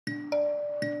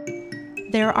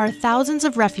There are thousands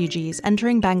of refugees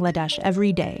entering Bangladesh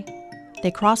every day.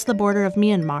 They cross the border of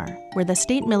Myanmar, where the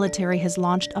state military has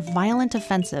launched a violent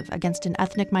offensive against an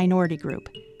ethnic minority group,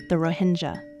 the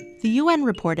Rohingya. The UN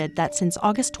reported that since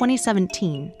August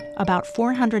 2017, about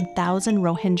 400,000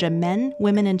 Rohingya men,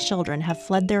 women, and children have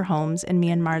fled their homes in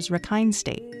Myanmar's Rakhine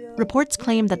state. Reports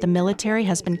claim that the military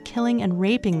has been killing and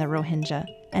raping the Rohingya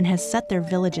and has set their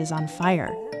villages on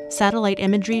fire. Satellite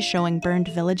imagery showing burned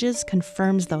villages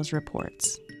confirms those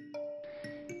reports.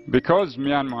 Because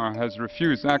Myanmar has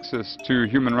refused access to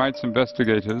human rights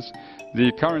investigators,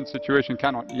 the current situation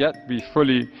cannot yet be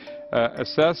fully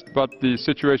assessed, but the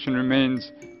situation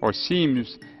remains or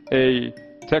seems a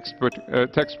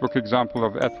textbook example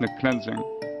of ethnic cleansing.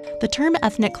 The term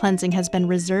ethnic cleansing has been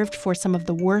reserved for some of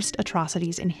the worst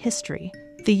atrocities in history.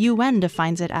 The UN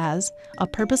defines it as a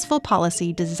purposeful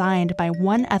policy designed by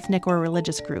one ethnic or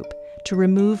religious group to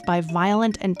remove by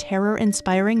violent and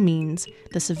terror-inspiring means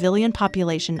the civilian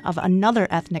population of another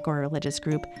ethnic or religious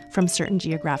group from certain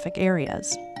geographic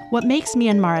areas. What makes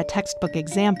Myanmar a textbook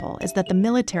example is that the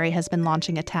military has been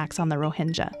launching attacks on the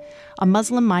Rohingya, a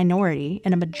Muslim minority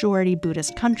in a majority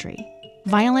Buddhist country.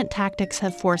 Violent tactics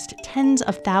have forced tens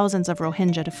of thousands of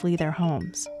Rohingya to flee their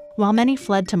homes. While many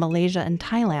fled to Malaysia and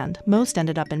Thailand, most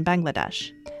ended up in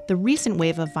Bangladesh. The recent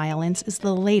wave of violence is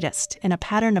the latest in a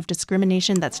pattern of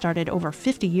discrimination that started over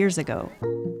 50 years ago.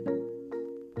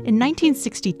 In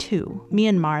 1962,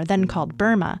 Myanmar, then called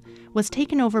Burma, was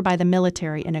taken over by the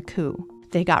military in a coup.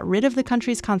 They got rid of the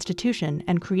country's constitution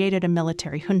and created a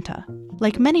military junta.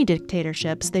 Like many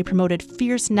dictatorships, they promoted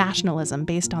fierce nationalism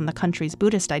based on the country's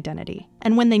Buddhist identity.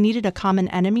 And when they needed a common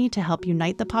enemy to help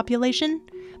unite the population,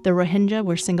 the Rohingya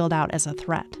were singled out as a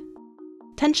threat.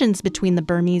 Tensions between the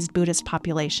Burmese Buddhist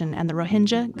population and the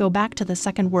Rohingya go back to the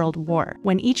Second World War,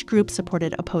 when each group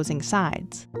supported opposing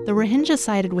sides. The Rohingya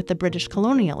sided with the British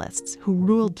colonialists, who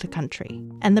ruled the country,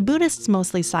 and the Buddhists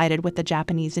mostly sided with the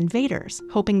Japanese invaders,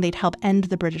 hoping they'd help end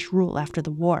the British rule after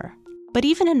the war. But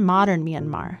even in modern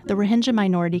Myanmar, the Rohingya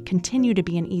minority continue to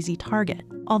be an easy target.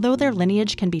 Although their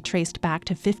lineage can be traced back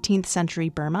to 15th century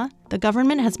Burma, the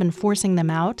government has been forcing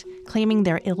them out, claiming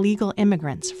they're illegal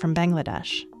immigrants from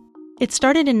Bangladesh. It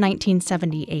started in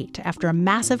 1978 after a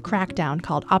massive crackdown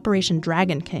called Operation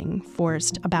Dragon King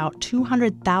forced about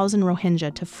 200,000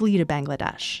 Rohingya to flee to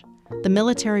Bangladesh. The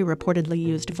military reportedly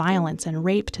used violence and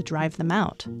rape to drive them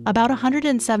out. About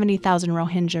 170,000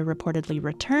 Rohingya reportedly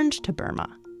returned to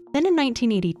Burma. Then in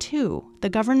 1982, the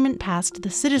government passed the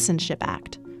Citizenship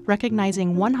Act,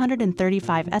 recognizing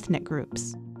 135 ethnic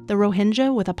groups. The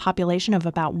Rohingya, with a population of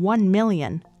about 1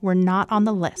 million, were not on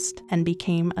the list and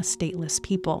became a stateless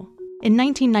people. In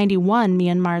 1991,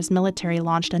 Myanmar's military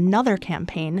launched another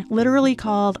campaign, literally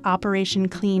called Operation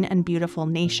Clean and Beautiful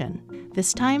Nation.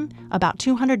 This time, about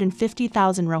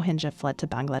 250,000 Rohingya fled to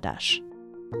Bangladesh.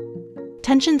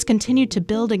 Tensions continued to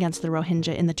build against the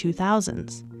Rohingya in the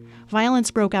 2000s.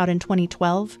 Violence broke out in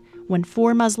 2012 when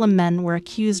 4 Muslim men were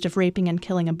accused of raping and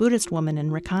killing a Buddhist woman in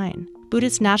Rakhine.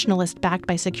 Buddhist nationalists backed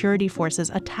by security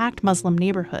forces attacked Muslim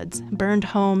neighborhoods, burned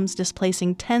homes,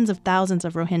 displacing tens of thousands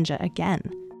of Rohingya again.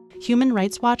 Human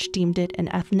Rights Watch deemed it an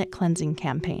ethnic cleansing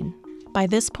campaign. By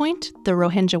this point, the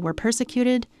Rohingya were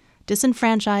persecuted,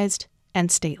 disenfranchised, and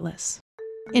stateless.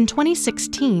 In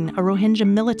 2016, a Rohingya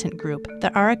militant group,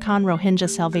 the Arakan Rohingya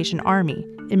Salvation Army,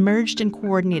 emerged and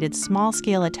coordinated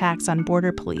small-scale attacks on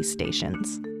border police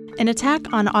stations. An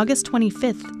attack on August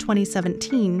 25,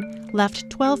 2017, left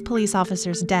 12 police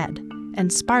officers dead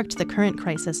and sparked the current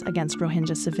crisis against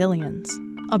Rohingya civilians.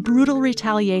 A brutal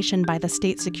retaliation by the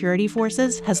state security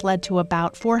forces has led to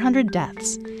about 400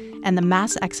 deaths and the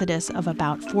mass exodus of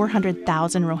about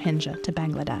 400,000 Rohingya to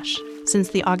Bangladesh. Since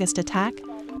the August attack,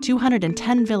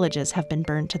 210 villages have been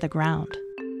burned to the ground.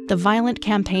 The violent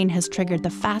campaign has triggered the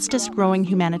fastest-growing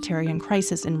humanitarian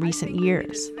crisis in recent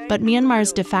years. But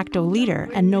Myanmar's de facto leader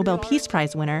and Nobel Peace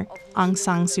Prize winner, Aung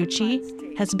San Suu Kyi,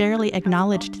 has barely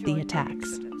acknowledged the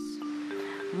attacks.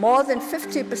 More than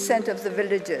 50% of the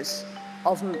villages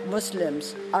of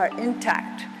Muslims are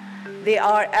intact. They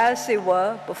are as they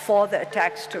were before the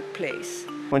attacks took place.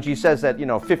 When she says that,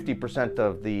 50%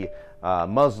 of the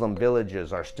Muslim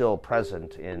villages are still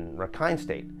present in Rakhine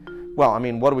State, well,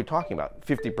 what are we talking about?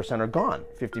 50% are gone,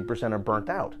 50% are burnt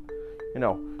out. In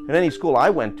any school I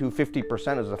went to,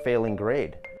 50% is a failing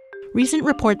grade. Recent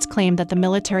reports claim that the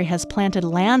military has planted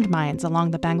landmines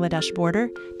along the Bangladesh border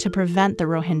to prevent the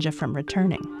Rohingya from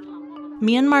returning.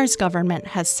 Myanmar's government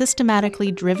has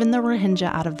systematically driven the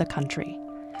Rohingya out of the country.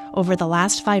 Over the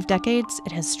last 5 decades,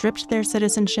 it has stripped their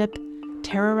citizenship,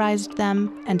 terrorized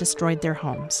them, and destroyed their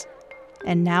homes.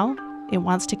 And now, it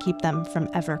wants to keep them from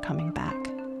ever coming back.